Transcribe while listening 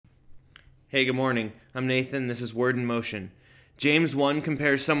Hey, good morning. I'm Nathan. This is Word in Motion. James 1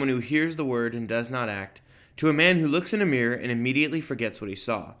 compares someone who hears the word and does not act to a man who looks in a mirror and immediately forgets what he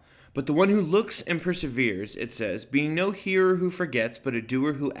saw. But the one who looks and perseveres, it says, being no hearer who forgets, but a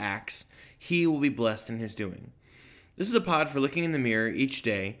doer who acts, he will be blessed in his doing. This is a pod for looking in the mirror each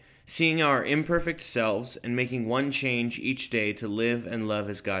day, seeing our imperfect selves, and making one change each day to live and love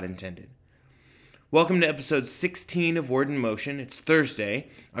as God intended. Welcome to episode 16 of Word in Motion. It's Thursday,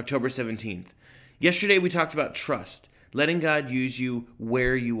 October 17th. Yesterday we talked about trust, letting God use you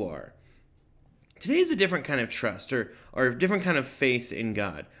where you are. Today is a different kind of trust, or a different kind of faith in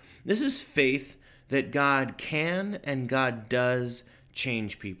God. This is faith that God can and God does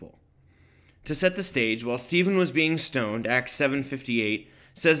change people. To set the stage, while Stephen was being stoned, Acts 7:58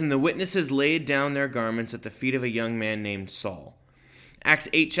 says, "And the witnesses laid down their garments at the feet of a young man named Saul." Acts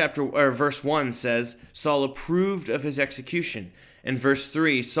 8 verse 1 says, Saul approved of his execution. And verse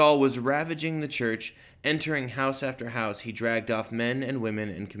 3, Saul was ravaging the church, entering house after house. He dragged off men and women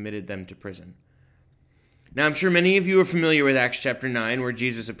and committed them to prison. Now, I'm sure many of you are familiar with Acts chapter 9, where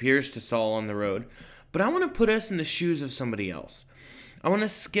Jesus appears to Saul on the road. But I want to put us in the shoes of somebody else. I want to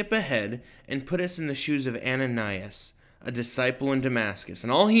skip ahead and put us in the shoes of Ananias, a disciple in Damascus.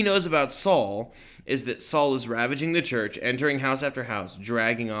 And all he knows about Saul is that Saul is ravaging the church, entering house after house,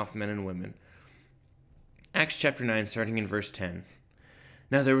 dragging off men and women. Acts chapter 9, starting in verse 10.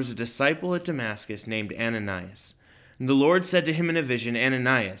 Now there was a disciple at Damascus named Ananias. And the Lord said to him in a vision,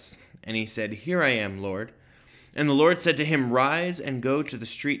 Ananias. And he said, Here I am, Lord. And the Lord said to him, Rise and go to the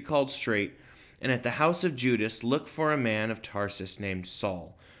street called Straight, and at the house of Judas look for a man of Tarsus named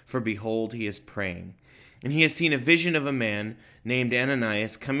Saul, for behold, he is praying. And he has seen a vision of a man named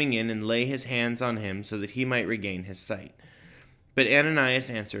Ananias coming in and lay his hands on him so that he might regain his sight. But Ananias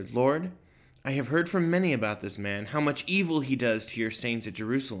answered, Lord, I have heard from many about this man, how much evil he does to your saints at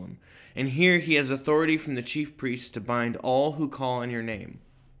Jerusalem. And here he has authority from the chief priests to bind all who call on your name.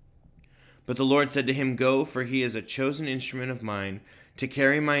 But the Lord said to him, Go, for he is a chosen instrument of mine to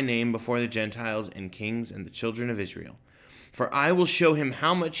carry my name before the Gentiles and kings and the children of Israel. For I will show him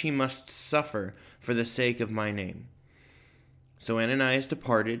how much he must suffer for the sake of my name. So Ananias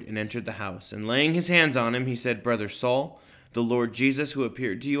departed and entered the house, and laying his hands on him, he said, Brother Saul, the Lord Jesus, who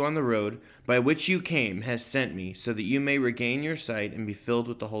appeared to you on the road, by which you came, has sent me, so that you may regain your sight and be filled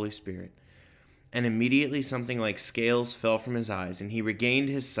with the Holy Spirit. And immediately something like scales fell from his eyes, and he regained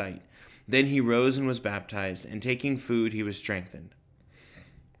his sight. Then he rose and was baptized, and taking food he was strengthened.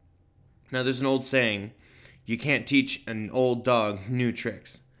 Now there's an old saying, you can't teach an old dog new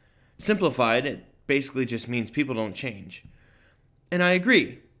tricks. Simplified, it basically just means people don't change. And I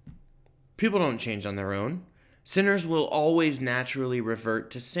agree. People don't change on their own. Sinners will always naturally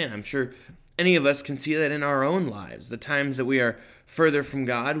revert to sin. I'm sure any of us can see that in our own lives. The times that we are further from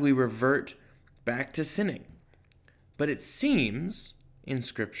God, we revert back to sinning. But it seems in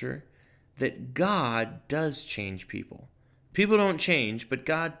Scripture that God does change people. People don't change, but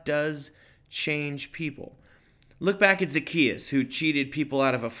God does change people. Look back at Zacchaeus, who cheated people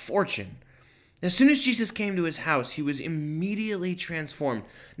out of a fortune. As soon as Jesus came to his house, he was immediately transformed,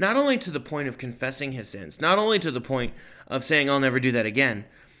 not only to the point of confessing his sins, not only to the point of saying, I'll never do that again,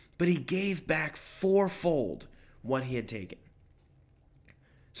 but he gave back fourfold what he had taken.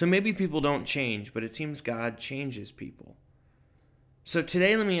 So maybe people don't change, but it seems God changes people. So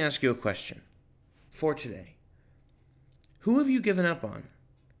today, let me ask you a question. For today, who have you given up on?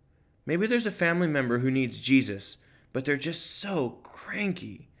 Maybe there's a family member who needs Jesus, but they're just so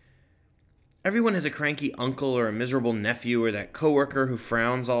cranky. Everyone has a cranky uncle or a miserable nephew or that coworker who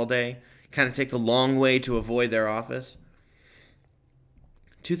frowns all day, kind of take the long way to avoid their office.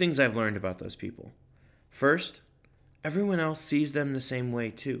 Two things I've learned about those people. First, everyone else sees them the same way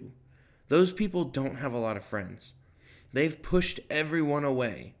too. Those people don't have a lot of friends. They've pushed everyone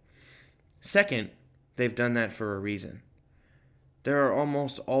away. Second, they've done that for a reason. There are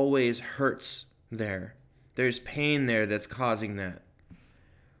almost always hurts there. There's pain there that's causing that.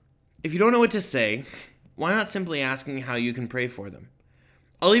 If you don't know what to say, why not simply asking how you can pray for them?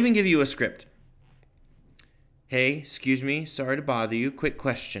 I'll even give you a script. Hey, excuse me, sorry to bother you, quick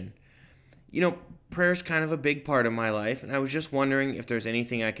question. Prayer's kind of a big part of my life, and I was just wondering if there's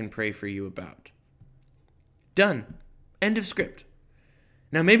anything I can pray for you about. Done. End of script.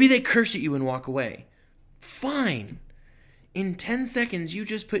 Now maybe they curse at you and walk away. Fine. In 10 seconds, you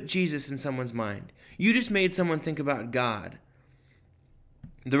just put Jesus in someone's mind. You just made someone think about God.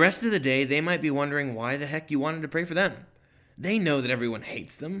 The rest of the day, they might be wondering why the heck you wanted to pray for them. They know that everyone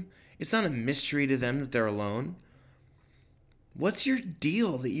hates them. It's not a mystery to them that they're alone. What's your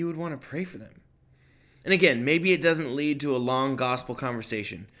deal that you would want to pray for them? And again, maybe it doesn't lead to a long gospel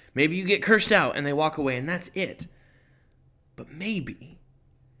conversation. Maybe you get cursed out and they walk away and that's it. But maybe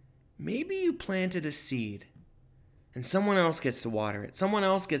you planted a seed and someone else gets to water it. Someone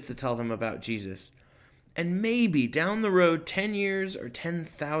else gets to tell them about Jesus. And maybe down the road, 10 years or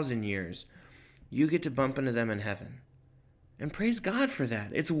 10,000 years, you get to bump into them in heaven. And praise God for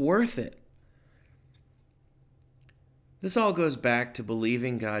that. It's worth it. This all goes back to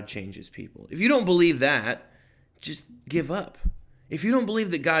believing God changes people. If you don't believe that, just give up. If you don't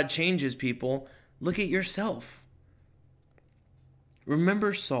believe that God changes people, look at yourself.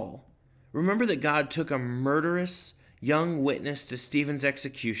 Remember Saul. Remember that God took a murderous young witness to Stephen's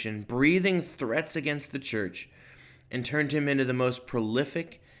execution, breathing threats against the church, and turned him into the most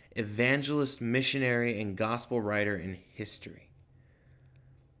prolific evangelist, missionary, and gospel writer in history.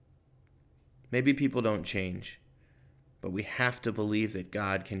 Maybe people don't change, but we have to believe that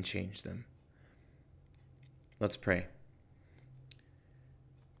God can change them. Let's pray.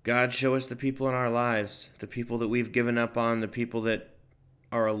 God, show us the people in our lives, the people that we've given up on, the people that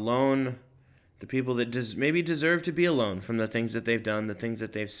are alone, the people that maybe deserve to be alone from the things that they've done, the things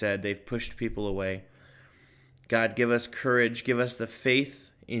that they've said. They've pushed people away. God, give us courage, give us the faith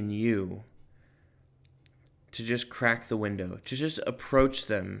in you to just crack the window, to just approach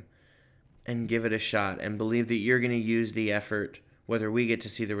them and give it a shot and believe that you're going to use the effort whether we get to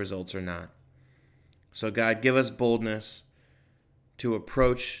see the results or not. So God, give us boldness to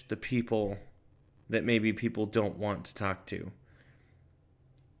approach the people that maybe people don't want to talk to.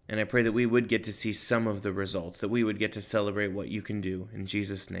 And I pray that we would get to see some of the results, that we would get to celebrate what you can do. In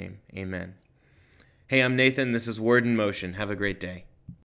Jesus' name, amen. Hey, I'm Nathan. This is Word in Motion. Have a great day.